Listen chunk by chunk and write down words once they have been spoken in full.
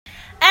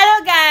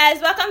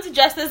guys, welcome to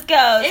Justice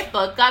Girls. A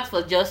podcast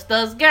for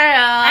Justice Girls.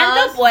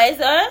 And the boys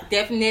are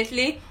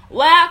definitely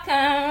welcome.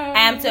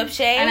 I am Top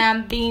Shay. And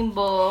I'm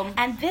Bimbo.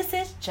 And this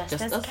is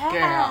Justice Girls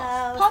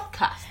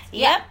podcast.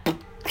 Yep.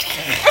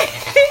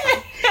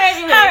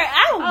 Anyway,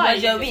 how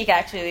was your week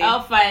actually?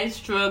 I'm fine,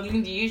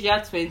 struggling, the usual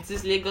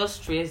 20s, Lagos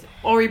stress,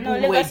 horrible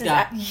Lagos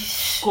weather.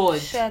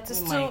 God. Shit,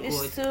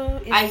 it's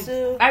I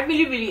too. I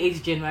really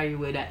hate January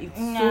weather. It's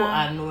so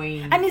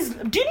annoying.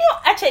 And do you know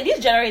actually this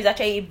January is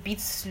actually a bit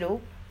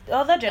slow. The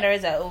other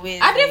Januaries are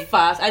always Are they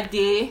fast? Are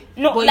they?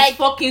 No, but like it's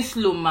fucking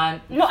slow, man.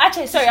 No,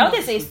 actually, sorry, I want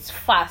to say it's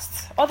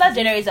fast. Other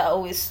Januaries are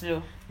always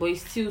slow. But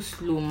it's still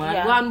slow, man.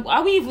 Yeah. Well,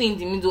 are we even in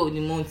the middle of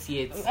the month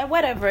yet?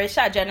 Whatever, it's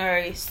not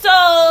January.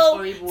 So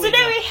today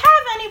we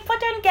have an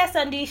important guest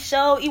on the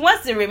show. He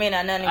wants to remain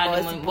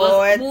anonymous,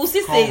 but we'll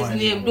see say his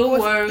name. Don't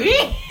worry.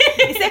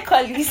 He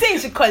said you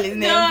should call his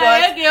name. No,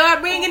 but okay,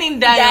 we're bringing in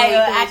Dio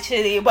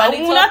actually, but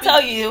we will not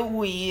tell you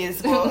who he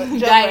is. Dio.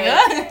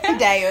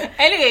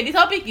 Anyway, the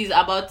topic is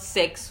about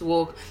sex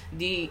work.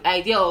 The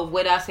idea of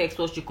whether sex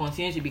work should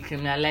continue to be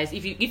criminalized.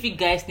 If you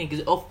guys think is,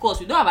 of course,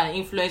 we don't have an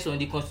influence on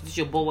the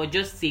constitution, but we're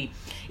just saying,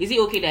 is it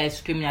okay that it's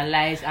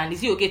criminalized, and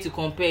is it okay to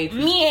compare it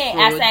with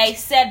fraud? As I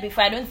said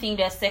before, I don't think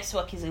that sex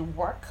work is a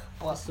work.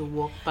 It's a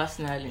work,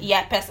 personally.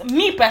 Yeah,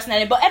 me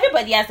personally, but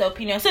everybody has their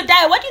opinion. So,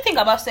 Dio, what do you think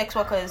about sex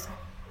workers?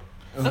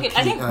 Okay,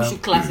 I think we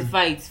should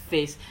classify it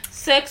first.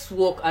 Sex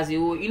work as a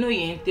whole, it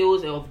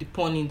entails of the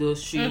porn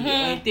industry,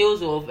 it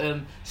entails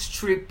of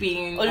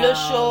stripping, you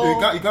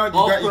can't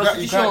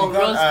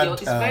add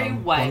it's very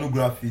wide.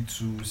 Pornography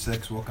to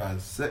sex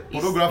workers.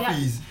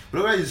 Pornography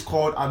is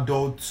called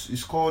adult.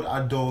 It's called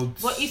adult.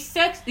 But it's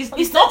sex.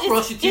 It's not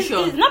prostitution.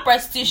 It's not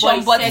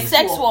prostitution, but it's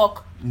sex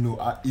work.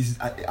 No, it's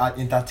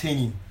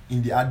entertaining.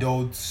 In the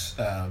adults,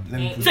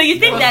 so you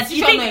think that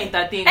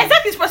entertaining?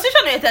 Exactly, it's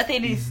prostitution or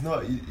entertaining? It's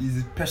not.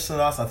 It's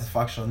personal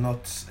satisfaction,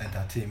 not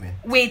entertainment.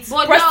 Wait,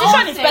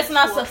 prostitution is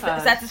personal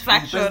satisfaction.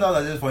 It's personal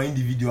satisfaction for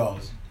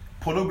individuals.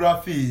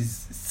 Pornography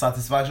is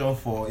satisfaction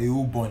for a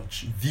whole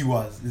bunch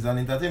viewers. It's an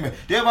entertainment.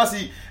 Do you ever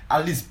see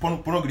at least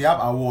pornography? They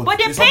have awards. But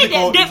they pay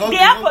them.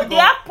 They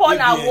have porn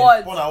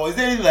awards. Porn awards. Is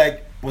there any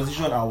like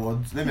position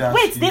awards? Let me ask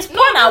you. There's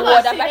porn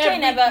award. I've actually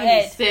never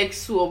heard.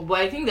 Sex work, but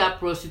I think that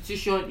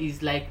prostitution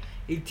is like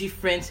a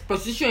different.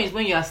 Prostitution is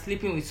when you are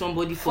sleeping with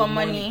somebody for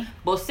money.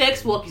 But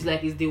sex work is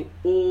like the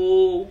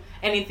whole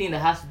anything that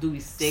has to do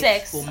with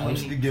sex for money. I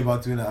still gave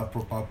out to have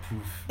proper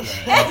proof.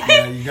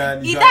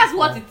 That's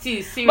what it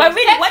is. Seriously. But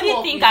really, what do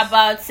you think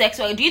about sex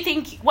work? Do you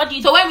think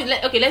So when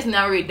let's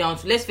narrow it down.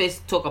 So let's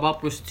first talk about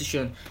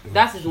prostitution.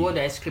 That is the one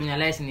that is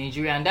criminalized in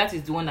Nigeria, and that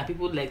is the one that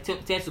people like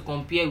tend to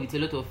compare with a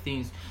lot of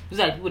things.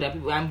 Those are the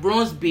people and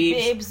bronze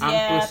babes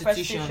and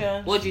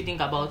prostitution. What do you think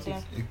about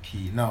it?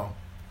 Okay, now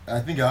I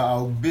think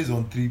I'll base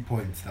on 3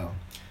 points now.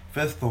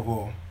 First of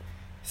all,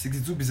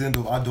 62%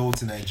 of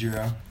adults in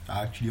Nigeria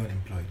are actually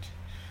unemployed.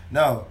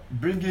 Now,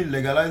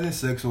 legalizing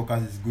sex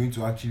workers is going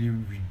to actually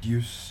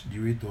reduce the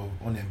rate of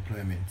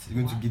unemployment. It's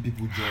going to give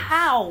people jobs.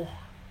 How?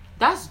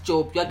 That's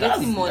job. You're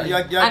getting money.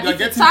 You're getting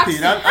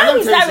paid. How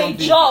is that a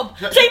job?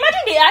 So imagine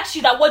they ask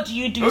you that, what do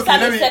you do? Okay,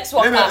 Let me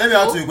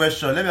ask you a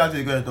question,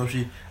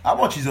 Topsy. How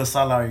much is your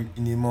salary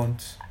in a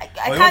month? I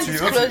can't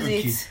disclose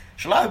it.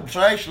 Shall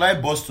I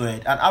bust to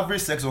it? An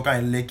average sex worker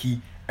in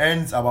Lekki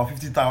earns about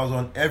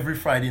 50,000 every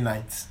Friday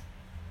night.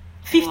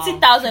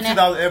 50,000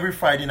 every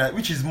Friday night,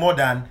 which is more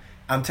than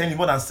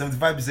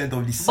 75%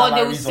 of the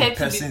salaries of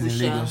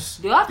persons in Lagos.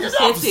 They have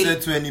to say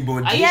to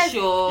anybody. Are you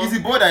sure? It's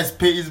the boy that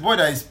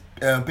is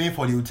paying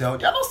for the hotel.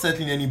 They are not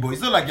settling anybody.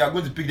 It's not like you are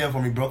going to pick them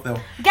from a brothel.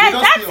 Guys,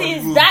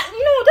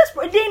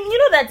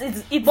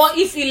 but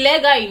it's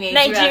illegal in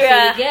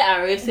Nigeria. So they get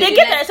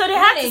arrested. So they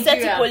have to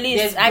settle police.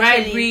 There's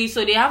bribery,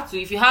 so they have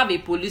to. If you have a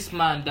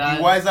policeman, the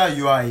wiser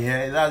you are,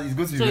 that is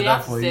going to be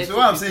better for you. So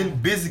what I'm saying,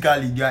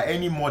 basically, they are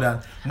any more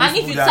than most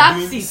people that are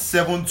doing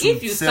 7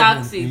 to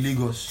 7 in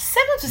Lagos.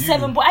 7 to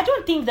 7, but I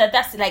don't think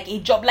that's like a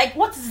job. Like,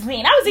 what is his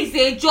name? How is it? It's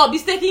a job.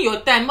 It's taking your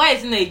time. Why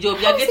isn't it a job?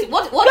 You're getting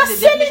what is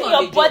the definition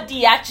of your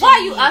body actually? Why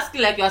are you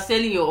asking like you are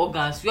selling your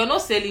organs? You are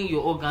not selling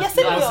your organs.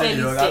 You are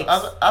selling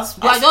sex.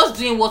 You are just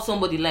doing what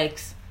somebody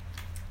likes,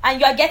 and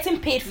you are getting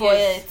paid for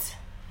it.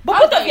 But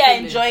both of you are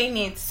enjoying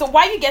it. So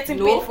why are you getting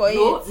paid for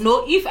it?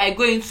 No. If I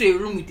go into a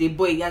room with a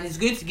boy and he's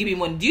going to give me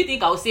money, do you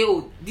think I'll say,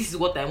 "Oh, this is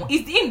what I want"?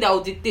 It's him that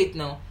will dictate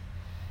now.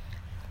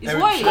 It's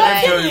what you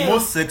like.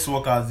 Most sex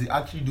workers, they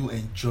actually do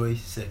enjoy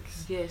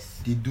sex.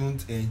 Yes. They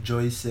don't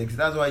enjoy sex.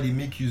 That's why they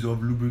make use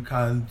of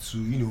lubricant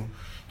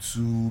to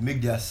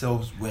make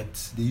themselves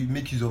wet. They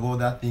make use of all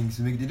that things.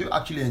 They don't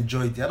actually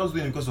enjoy it. They are just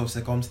doing it because of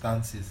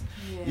circumstances.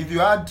 Yeah. If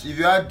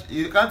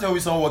you can't tell me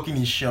someone working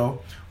in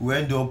Shell who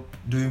end up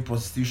doing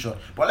prostitution.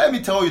 But let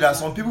me tell you that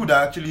some people that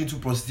are actually into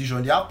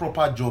prostitution, they have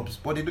proper jobs,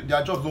 but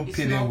their jobs don't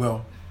pay them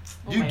well.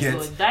 You get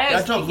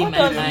their jobs don't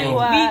pay them well.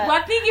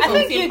 I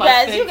think you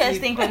guys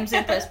think from the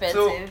same perspective.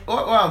 So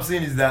what I'm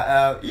saying is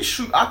that it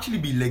should actually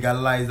be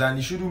legalized, and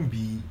it shouldn't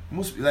be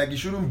it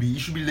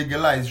should be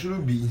legalized. It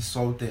shouldn't be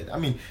insulted. I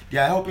mean, they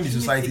are helping the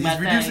society.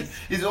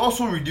 It's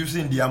also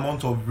reducing the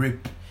amount of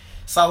rape.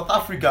 South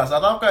Africa has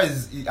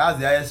the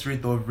highest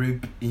rate of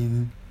rape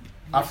in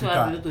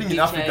Africa. I think in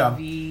Africa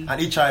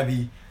and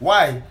HIV.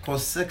 Why?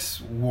 Because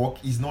sex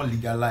work is not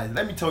legalized.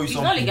 Let me tell you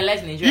something. It's not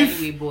legalized in Nigeria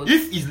anyway, but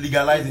if it's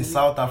legalized in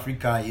South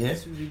Africa,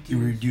 it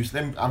reduced.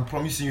 I'm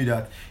promising you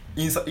that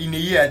in a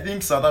year, I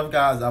think South Africa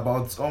has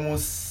about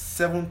almost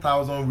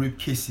 7,000 rape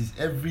cases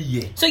every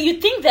year. So you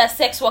think that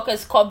sex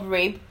workers curb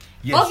rape?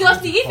 Yes,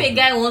 obviously, if a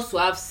guy wants to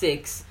have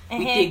sex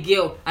with a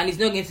girl and he's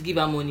not going to give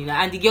her money,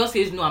 and the girl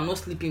says no, I'm not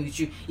sleeping with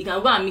you, he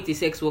can go and meet a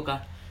sex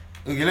worker.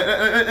 Okay,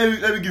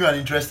 let me give you an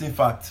interesting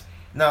fact.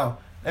 Now,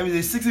 let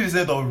me say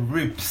 60% of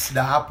rapes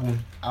that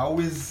happen are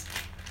always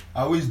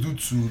due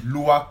to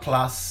lower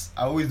class.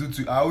 Always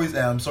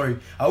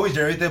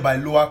generated by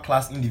lower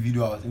class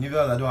individuals that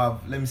don't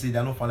have, let me say,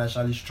 they're not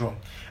financially strong.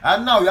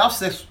 And now you have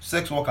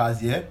sex workers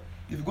here.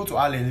 If you go to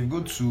Ireland, if you go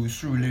to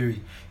Surulere,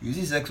 you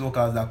see sex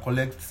workers that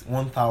collect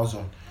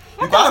 1,000.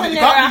 You can have a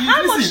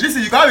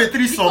threesome. You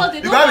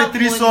can have a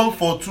threesome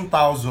for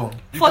 2,000.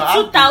 For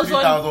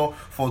 2,000.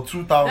 For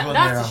 2,000.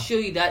 That's to show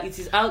you that it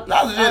is out.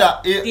 That's to show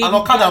that an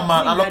Okada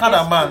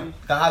man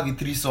can have a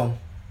threesome.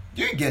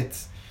 Do you get?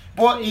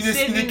 But in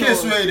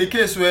the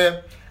case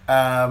where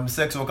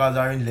sex workers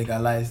aren't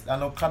legalized,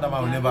 an Okada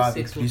man will never have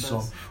a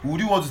threesome. Would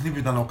you want to sleep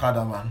with an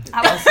Okada man?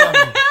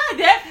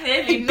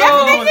 Definitely no.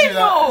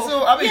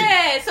 So I mean,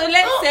 so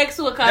let sex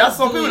workers. There are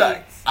some people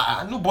that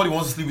nobody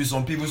wants to sleep with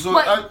some people. So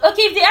but,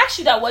 okay, if they ask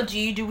you that, what do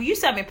you do? Will you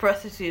say I'm a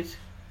prostitute?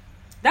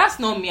 That's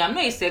not me. I'm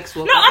not a sex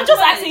worker. No, I'm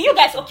just asking you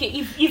guys.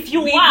 Okay, if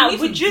you are,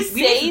 would you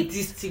say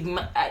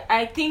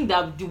I think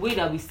that the way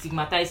that we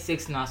stigmatize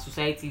sex in our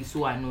society is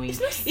so annoying.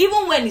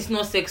 Even when it's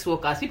not sex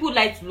workers, people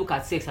like to look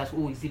at sex as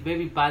it's a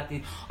very bad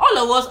thing. All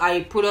of us are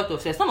a product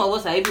of sex. Some of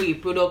us are even a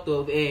product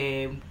of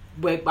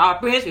where our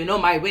parents were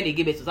not married when they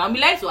gave birth to us. And we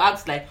like to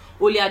act like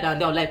holier than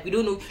thou. Like we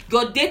don't know.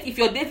 If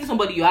you're dating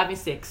somebody, you're having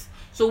sex.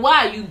 So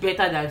why are you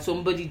better than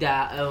somebody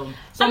that I'm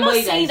not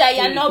saying that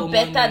you're not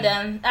better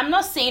than. I'm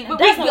not saying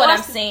that's not what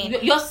I'm saying.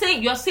 You're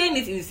saying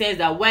it in the sense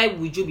that why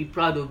would you be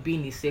proud of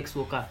being a sex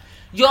worker?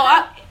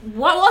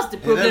 What's the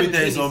problem with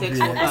being a sex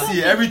worker?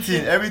 See,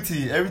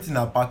 everything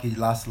are packaged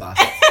last.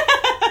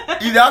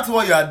 If that's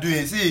what you are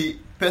doing, see.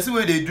 Person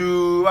where they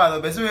do,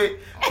 person where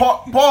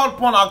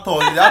porn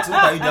actors, that's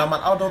what are you? They're an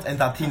adult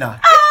entertainer.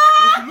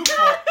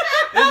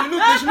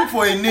 They should look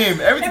for a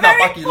name. Everything that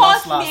package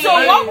last. So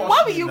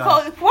what will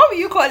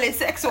you call a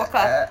sex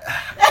worker?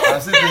 I'm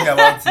still thinking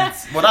about it.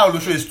 But that will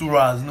show it's 2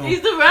 rands. No,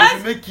 it's 2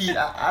 rands. Make it.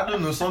 I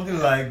don't know, something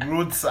like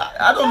roadside.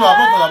 I don't know. I'm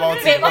not about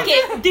it.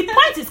 Okay, the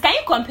point is, can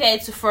you compare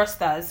it to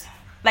Frosters?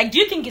 Like, do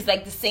you think it's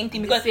like the same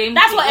thing? Because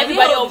that's what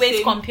everybody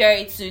always compare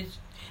it to.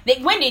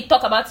 When they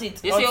talk about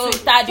it on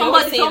Twitter, they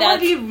always say that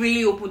somebody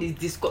really opened his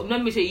Discord.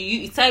 Let me say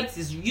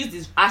use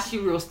these ashy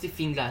rusty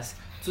fingers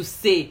to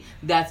say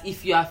that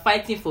if you are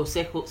fighting for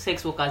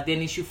sex workers,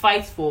 then you should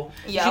fight for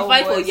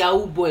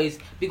Yahoo boys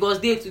because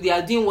they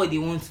are doing what they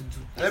want to do.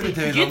 Let me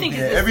tell you something.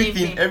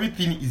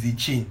 Everything is a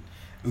chain.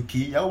 Okay,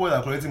 Yahoo boys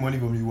are collecting money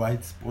from the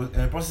whites.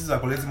 Prostitutes are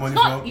collecting money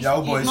from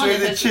Yahoo boys. So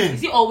it's a chain.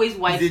 Is it always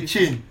white? It's a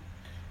chain.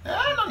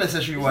 Not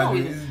necessarily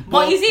white.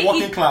 But is it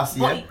working class?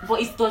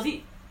 Does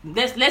it?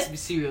 Let's be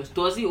serious.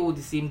 Does it hold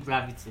the same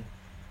gravity?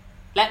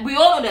 Like we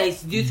all know that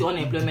it's due to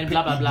unemployment,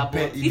 blah blah blah.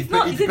 But it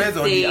depends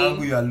on the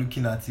angle you are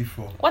looking at it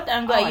from. What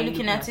angle are you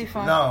looking at it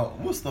from? Now,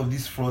 most of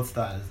these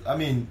fraudsters, I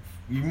mean,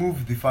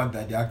 remove the fact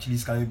that they're actually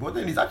scamming, but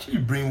then it's actually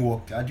brain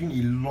work. They're doing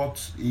a lot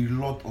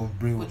of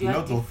brain work, a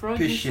lot of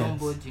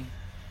patience.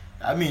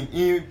 I mean,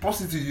 in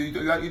prostitutes, you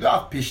don't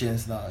have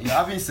patience now. You're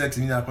having sex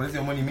and you're collecting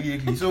your money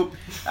immediately. So,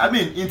 I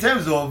mean, in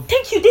terms of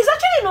thank you. There's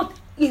actually not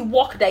a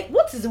work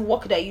what is the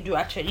work that you do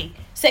actually?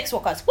 Sex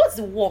workers. What's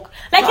the work?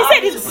 Like you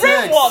said, it's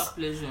brain work.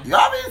 You're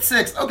having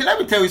sex. Okay, let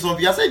me tell you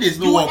something. I said there's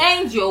no work. You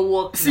end your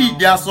work. See,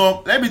 there are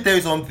some. Let me tell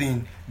you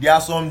something. There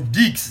are some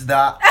dicks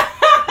that.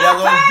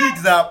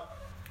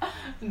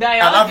 An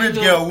average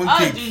girl won't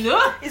take. Do you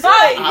know? It's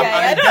not a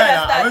guy. I don't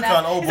understand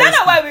that. Is that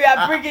not why we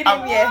are bringing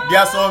him here? There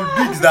are some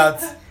dicks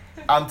that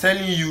I'm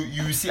telling you,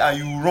 you see and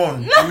you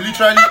run. You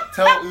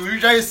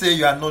literally say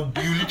you are not.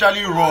 You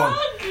literally run.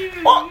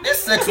 But these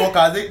sex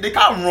workers, they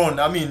can't run.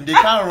 I mean, they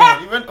can't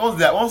run. Even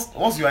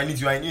once you are in it,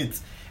 you are in it.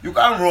 You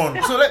can't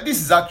run. So this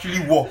is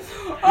actually work.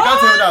 You can't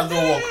tell me that's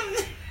no work.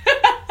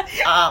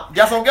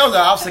 There are some girls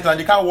that have sex and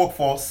they can't work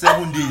for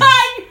 7 days. You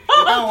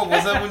can't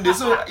work for 7 days.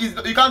 So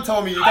you can't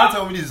tell me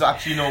this is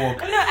actually no work.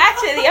 No,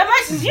 actually,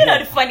 you know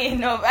the funny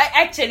enough.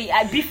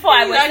 Before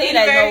I was saying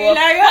that no work,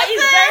 but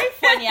it's very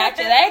funny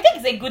actually. I think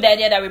it's a good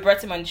idea that we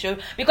brought him on the show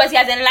because he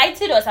has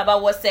enlightened us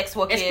about what sex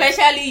work is.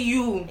 Especially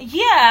you.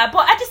 Yeah,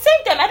 but at the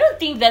same time, I don't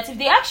think that if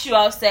they ask you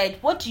outside,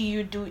 what do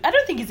you do? I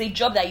don't think it's a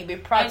job that you'd be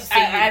proud to say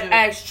you do.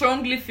 I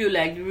strongly feel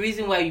like the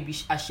reason why you'd be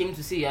ashamed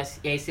to say you're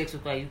a sex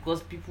worker is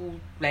because people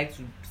like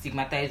to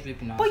stigmatize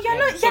rape now. But you're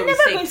never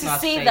going to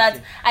say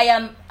that I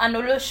am an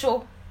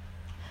Olosho.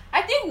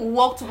 I think even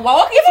Ross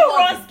girls,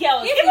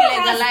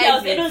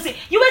 they don't say.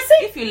 You were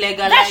saying if you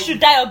legalize that should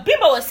die.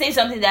 Bimba was saying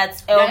something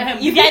that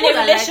if you're in a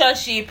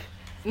relationship,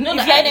 and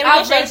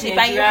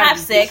you have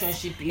sex,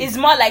 it's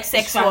more like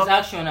sex work.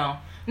 Transactional.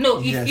 No,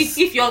 Yes.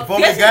 if you're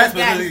from the guy's guy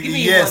perspective,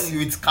 giving yes, you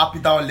money, with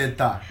capital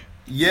letter.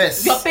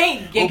 Yes. you're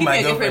paying. You're Oh, my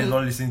giving your girlfriend is girlfriend.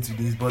 not listening to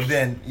this, but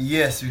then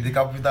yes, with the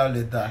capital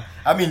letter.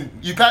 I mean,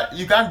 you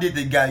can't date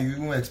a guy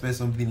you won't expect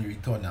something in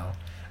return now.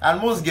 And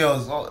most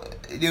girls,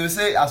 they will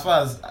say, as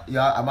far as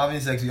I'm having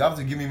sex, you have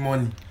to give me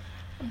money.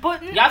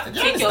 But You have to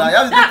You take your. understand? You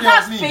have to take care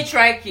That's of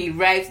me. patriarchy,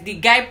 right? The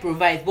guy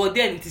provides, but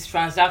then it is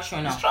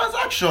transactional. It's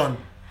transaction.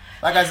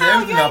 Like I said, How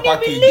everything you're are in a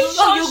packaged. relationship?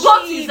 So you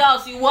go to his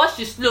house, you wash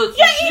his clothes.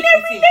 yeah, you in sleep a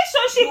with him.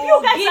 relationship,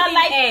 you guys give are him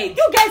like, head.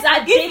 you guys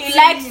are If dating. he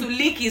likes to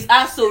lick his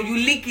ass, so you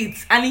lick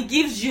it, and he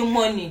gives you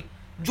money.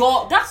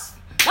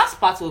 That's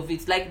part of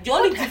it. Like the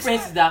only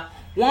difference is that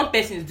one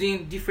person is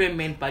doing different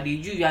men per day.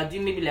 You are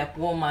doing maybe like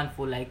one man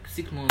for like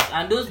 6 months,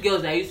 and those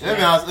girls that used to. Let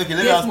me like, ask. Okay,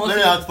 let let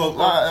me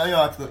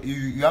ask.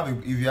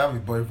 If you have a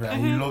boyfriend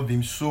and you love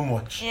him so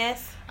much,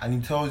 Yes. and he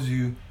tells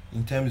you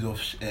in terms of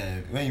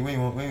when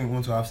you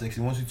want to have sex,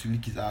 he wants you to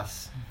lick his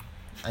ass,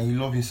 and you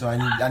love him so,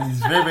 and he's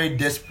very very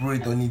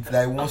desperate on it,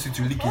 that he wants you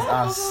to lick his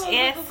ass.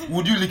 Yes.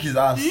 Would you lick his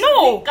ass?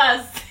 No.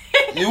 Because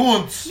You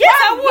won't. Yes,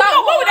 I would. Yeah,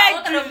 No, what would I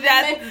what do kind of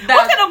that? movement is What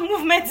that? kind of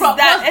movement is Bro,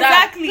 that? what's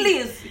that?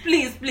 Exactly.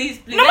 Please.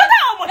 No matter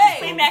how much you Hey,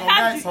 pay me, I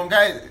can't do. Some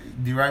guys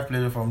derive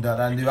pleasure from that,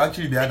 and they will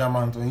actually be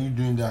adamant on you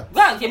doing that.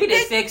 go and maybe the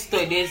sex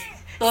toy. There's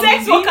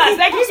Sex workers,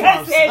 like you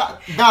guys said.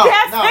 Now, They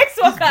are sex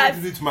this workers.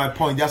 brings me to my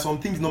point. There are some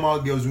things normal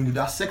girls will do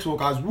that sex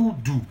workers will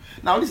do.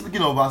 Now, this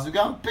looking of us, you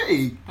can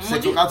pay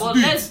sex workers to do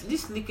it.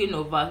 This licking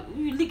over,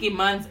 you lick a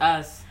man's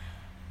ass.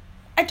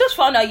 I just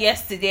found out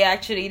yesterday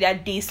actually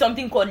that there's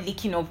something called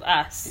licking of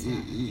ass.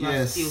 You are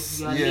Yes. still-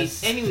 you are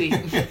Yes. late.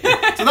 Anyway,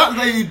 So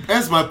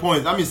that's my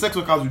point. I mean, sex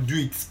workers will do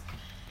it.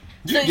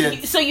 Do you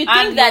get? So you think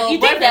and that your you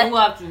think boyfriend that will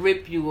have to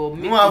rape you or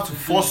We make won't have you to do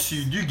force it.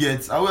 you. Do you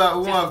get? I will Sex have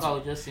worker to. will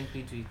just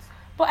simply do it.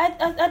 but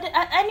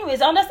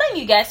anyways, I understand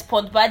you guys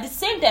point, but at the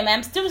same time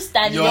I'm still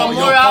standing Your on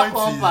moral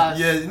point compass.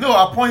 is, no,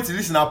 our point is,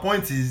 listen, our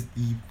point is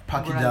the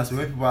package. Right. That so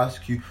when people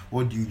ask you,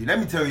 what do you do? Let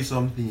me tell you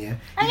something, yeah. And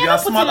If you're you are not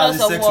putting smart as a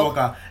lots of sex work.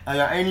 worker and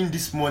you are earning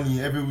this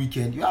money every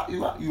weekend, you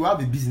have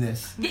a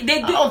business. They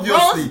And do.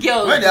 obviously, Most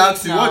girls when they do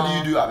ask it you, what do now.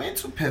 you do? I mean,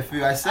 to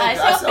perfume, I sell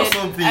perfume.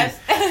 something.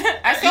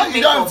 I sell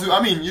You don't have makeup. to.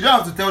 I mean, you don't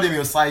have to tell them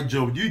your side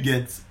job. Do you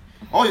get?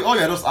 All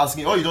you're just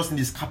asking, all you just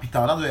need is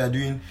capital. That's what you're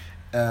doing.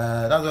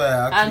 That's why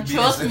I actually And being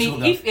a trust sex me,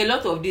 worker. if a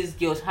lot of these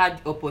girls had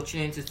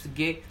opportunities to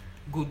get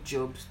good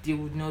jobs, they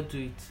would not do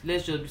it.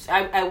 Let's just.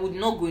 I would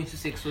not go into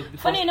sex work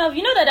because Funny enough,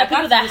 you know that there I are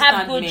people can't that have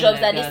understand good men jobs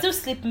like that they that. still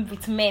sleeping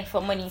with men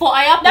for money. for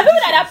higher There are people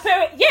that positions. are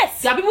parent.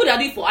 Yes. There are people that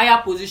do it for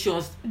higher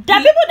positions. There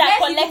are people that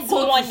Let's even collect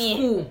go to money.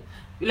 school.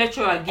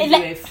 Lecturer give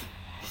Like- you F.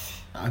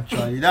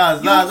 Actually,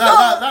 that's You another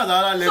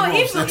So level of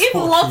if sex you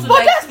want working. to But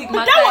like that's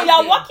stigmatize that one you're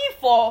them. working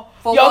for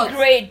For your what?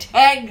 grade.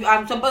 And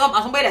I'm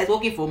somebody that's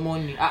working for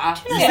money. It's Yeah,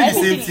 still I the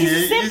same think thing. it's the eh?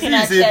 same It's thing still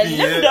the same actually. thing.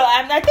 Let me eh? know.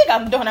 I think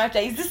I'm done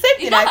actually. It's the same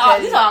thing This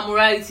actually. our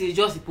morality is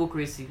just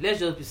hypocrisy. Let's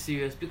just be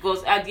serious,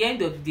 because at the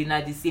end of the day,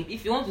 not the same.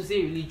 If you want to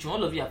say religion,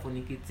 all of you are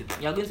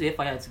fornicating. You are going to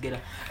fire together.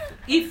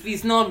 If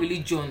it's not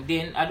religion,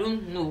 then I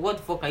don't know what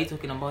the fuck are you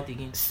talking about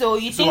again. So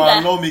you So think our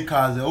that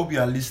lawmakers, I hope you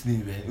are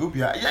listening, man. I hope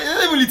you are. Yeah, you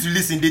don't even need to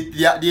listen. They take.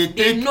 know. They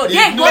They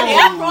know. know. They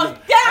have pros-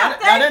 yeah,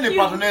 And then thank they you.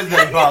 patronize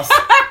their boss.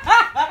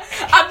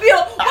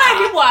 Abio, why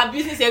people are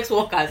abusing sex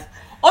workers?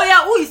 Oh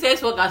yeah, who is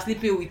sex worker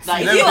sleeping with?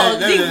 Like, is it all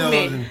big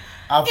women?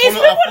 it's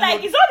people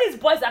like it's all these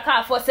boys that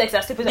can't afford sex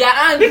are stupid. They are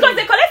angry. Because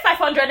they collect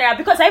 500 naira.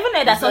 Because I even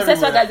know that It's some sex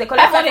everywhere. workers they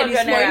collect That's why they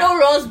 500 small. You naira. know,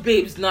 Rose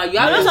babes now. You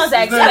have Those ones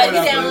are It's not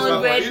expensive. even Them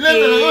that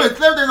 100K.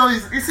 Let them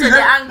know. So they're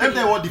angry. Let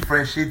them what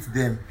differentiates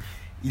them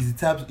is the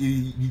type,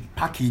 the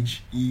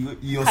package,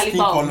 your skin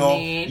Caliber of color,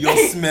 men. your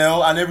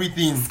smell, and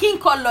everything. Skin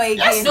color again.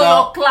 Yes, No,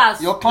 now, your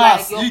class. Your class,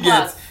 Like, your you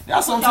class. get. There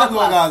are some Social sex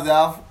workers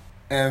that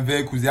have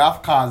vehicles, they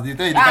have cars, they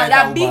tell you the Ah, kind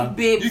they're of big Uber.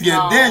 babes You get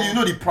now. then you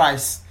know the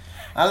price.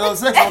 And some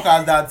sex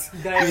workers that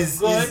That is is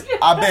good.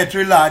 a bed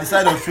trailer at the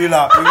side of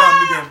trailer. You know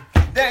meet them.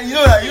 Then you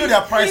know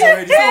their price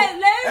already. So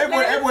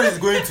everybody is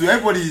going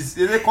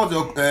to they cut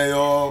your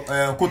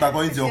coat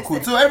according to your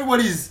coat. So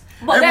everybody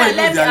But then knows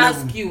let me their ask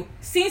level. you,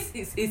 since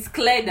it's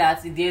clear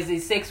that there's a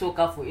sex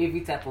worker for every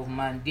type of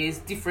man, there's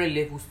different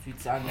levels to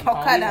it, and you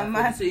How can only a afford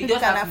man it. So you who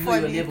just can have to know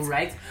afford your it? level,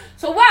 right?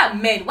 So why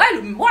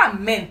are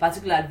men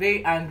particularly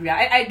very angry?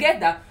 I get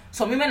that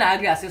some women are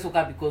angry at sex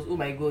worker because, oh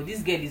my god,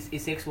 this girl is a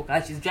sex worker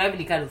and she's driving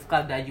the kind of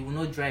car that you will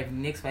not drive in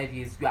the next 5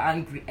 years. You are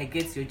angry. I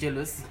get your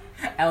jealousy.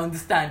 I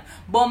understand.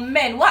 But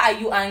men, why are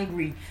you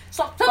angry?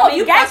 Some of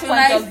you guys' point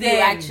patronize of view,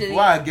 them. actually.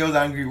 Why are girls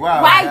angry?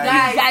 Why Why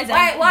guys?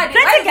 guys Why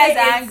plenty guys they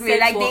are hate angry, sex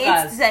like they hate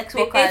workers? sex They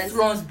hate workers.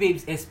 runs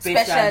babes,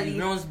 especially Especially.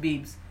 runs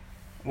babes.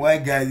 Why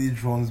guys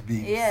eat runs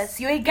big? Yes,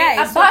 you're a I guy.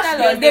 bash Insult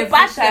them they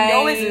bash every them. They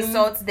always time.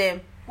 insult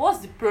them. What's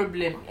the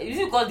problem? Is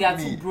it because they are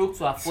too Me, broke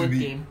to afford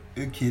them?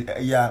 Okay,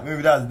 yeah,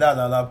 maybe that's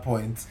another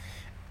point.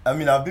 I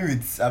mean, I've been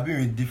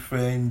with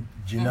different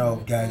genre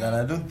of guys, and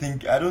I don't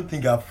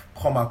think I've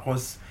come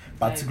across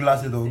particular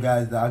set of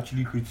guys that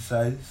actually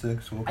criticize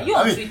sex workers. Are you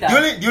on I mean,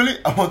 Twitter? the only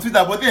I'm on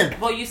Twitter, but then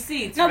But you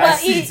see it, No, right? I but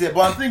see it, yeah,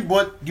 but I think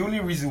the only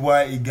reason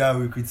why a guy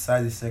will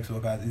criticize the sex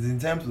workers is in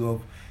terms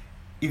of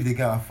if they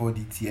can afford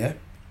it, yeah,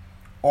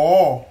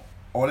 or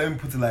or let me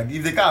put it like,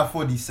 if they can't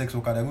afford the sex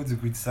worker, they're going to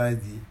criticize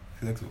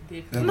the sex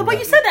worker. No, but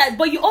you said that.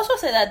 But you also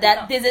said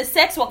that there's a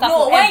sex worker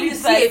No, for when every you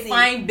see a person.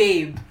 fine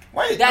babe.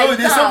 Why? that No, you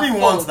there's can't something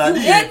afford. once that You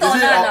they hate on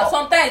say, her now.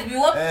 Sometimes we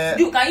want. Can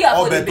you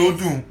afford the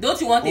base?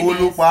 Don't you want the base?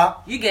 Olopa.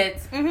 You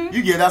get.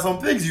 You get that some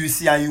things you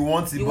see and you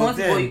want it, You but want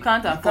it, then but you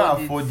can't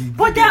afford it.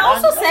 But there are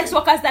also sex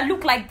workers that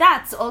look like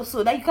that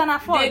also that you can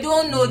afford. They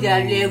don't know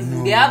their level.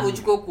 No. They have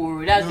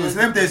ojukokoro. That's No, just.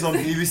 so let me tell you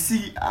something. If you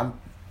see,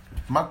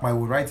 mark my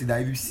word, write it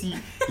down. If you see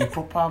a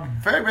proper,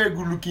 very, very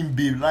good looking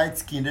babe, light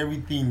skin,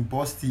 everything,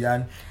 busty,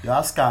 and you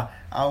ask her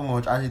how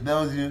much, and she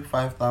tells you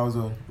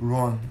 5,000,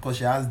 run, because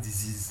she has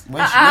disease.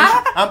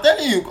 I'm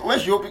telling you, when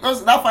she opens,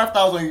 because that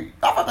 5,000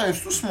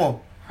 is too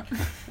small.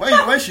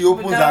 When she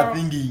opens that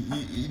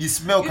thingy, the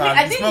smell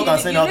can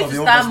send out of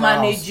your own start personal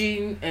house.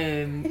 managing.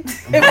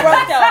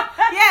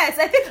 Yes,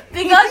 I think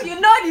Because you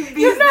know the business.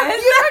 you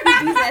know the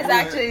business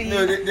actually.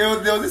 No,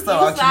 there was this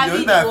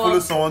time I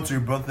followed someone to a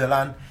brothel,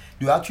 and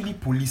there were actually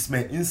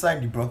policemen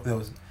inside the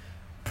brothels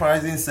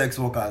pricing sex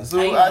workers. So,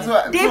 They price them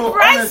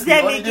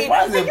honestly, again.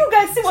 price So them. you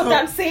guys see what So,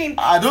 I'm saying?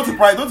 don't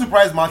you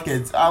price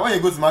markets. When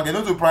you go to market,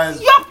 don't you price.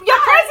 You're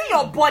pricing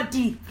your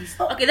body.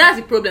 Okay, that's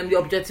the problem. The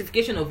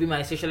objectification of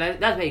women is sexualized.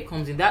 That's where it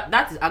comes in.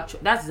 That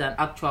is an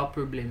actual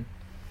problem.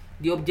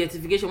 The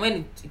objectification,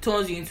 when it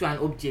turns you into an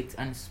object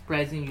and it's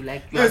pricing you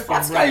like. No, it's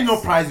practically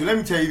not price you. Let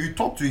me tell you, if you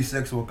talk to a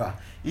sex worker,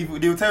 if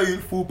they will tell you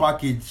full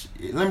package.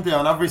 Let me tell you,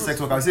 an average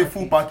sex worker, say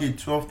full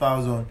package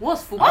 12,000.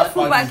 What's full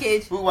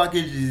package? Full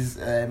package is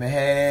my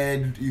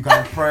head. You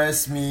can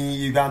press me.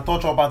 You can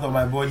touch all part of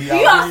my body.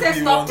 You have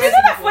sex talk. Isn't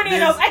that funny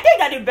enough? I think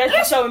that the best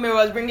picture women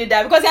was bringing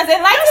that because he has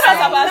enlightened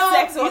us about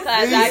sex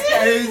workers.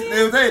 Actually,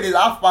 They will tell you this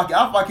half package.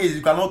 Half package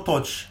you cannot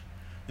touch.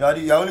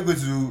 You're only going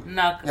to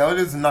knock. You're only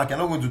going to knock. You're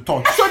not going to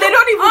touch. so they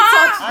don't even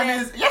touch And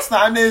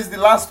them. and there's the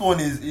last one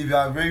is if you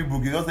are very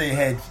broke, you don't say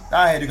head.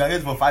 That head you can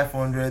get for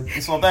 500.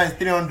 It's sometimes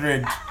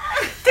 300.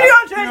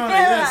 300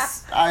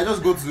 Yes. I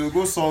just go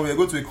somewhere,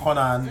 go to a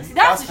corner and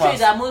That's to show you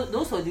that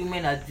most of the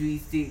men that do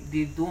it,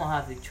 they don't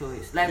have a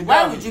choice. Like,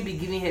 why would you be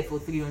giving head for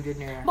 300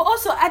 naira? But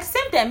also at the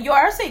same time, you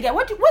are also again.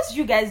 What do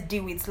you guys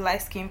do with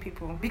light skinned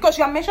people? Because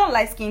you have mentioned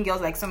light skinned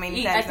girls like so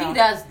many times. I think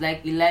now. that's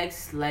like he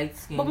likes light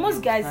skin. But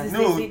most guys these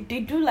days, they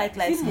do like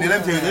light skin.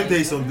 Let me tell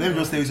you something. Let me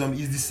just tell you something.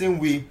 It's the same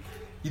way.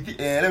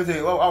 Let me tell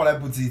you how would I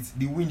put it.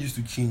 The wind used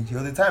to change.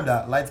 There was a time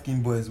that light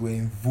skinned boys were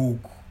in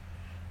vogue,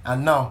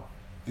 and now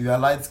you are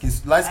light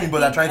skinned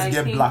boys are trying to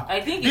get black.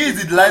 I think this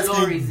is the light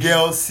skinned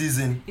girl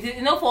season. It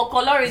is, for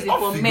colorism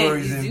for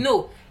men.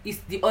 Figurism. It's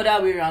the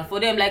other way around. For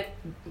them, like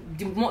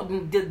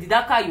the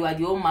darker you are,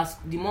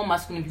 the more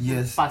masculine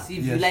people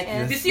perceive you. Like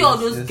you see all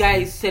those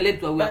guys celebs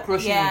that we are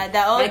crushing on,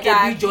 they're all like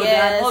dark.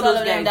 Jordan, all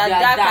those guys, they're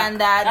dark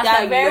and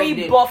they're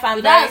very buff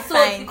and very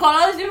fine. So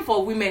colorism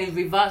for women is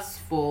reversed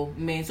for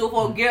men. So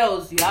for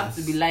girls, you have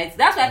to be light.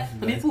 That's why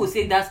some people will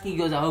say dark skin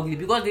girls are ugly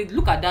because they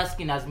look at dark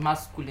skin as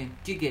masculine.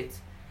 Do you get?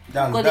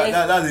 That's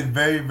a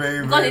very,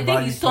 very, because very they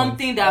think it's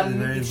something that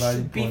it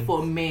should be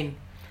for men.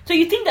 So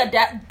you think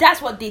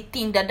that's what they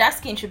think, that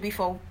skin should be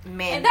for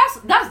men? And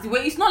that's the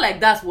way. It's not like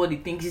that's what they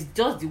think. It's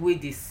just the way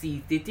they see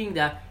it. They think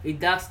that a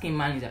dark skinned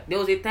man is. There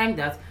was a time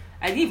that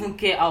I didn't even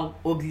care how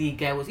ugly a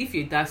guy was. If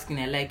you're dark skin,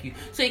 I like you.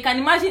 So you can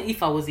imagine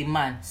if I was a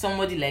man,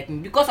 somebody like me,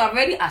 because I've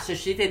already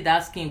associated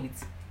dark skin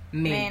with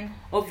men.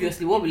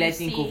 Obviously, what will I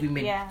think of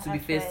women to be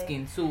fair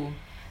skin? So.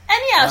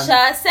 Anyhow,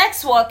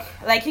 sex work,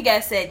 like you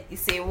guys said,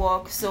 it's a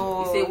work.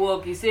 So it's a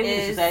work. It's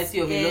a society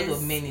of a lot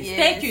of men.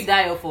 Thank you,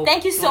 Dio, for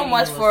thank you so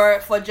much for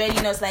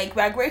joining us. Like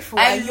we are grateful.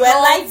 You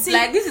enlightened.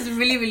 Like this is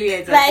really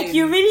entertaining. Like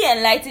you really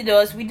enlightened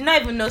us. We did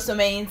not even know so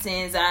many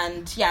things,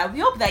 and we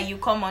hope that you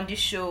come on this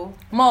show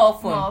more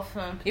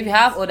often. If you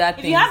have other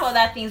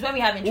things, when we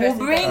have interesting,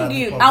 we'll bring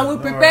you and we'll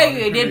prepare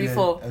you a day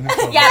before. Like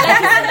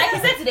you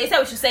said today,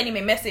 we should send him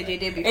a message a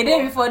day before. A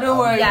day before, don't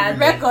worry. Yeah,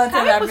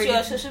 can we put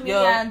your social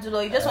media handle,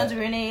 or you just want to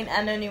remain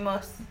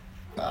anonymous?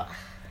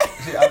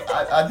 See,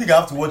 I think I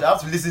have to watch. I have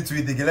to listen to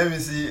it again. Let me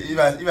see if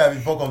I been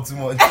fuck up too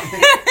much.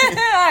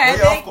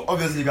 Alright,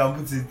 obviously you can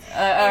put it.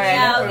 Alright,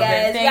 now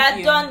guys, we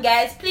are done,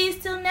 guys. Please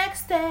till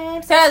next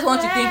time. Tell us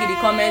what you think in the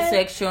comment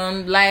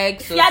section.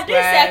 Like, subscribe. If you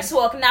are doing sex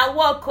work now,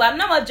 work. I'm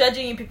not more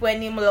judging you people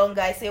any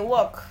longer. I say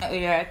work.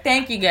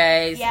 Thank you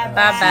guys. Yeah,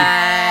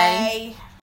 bye.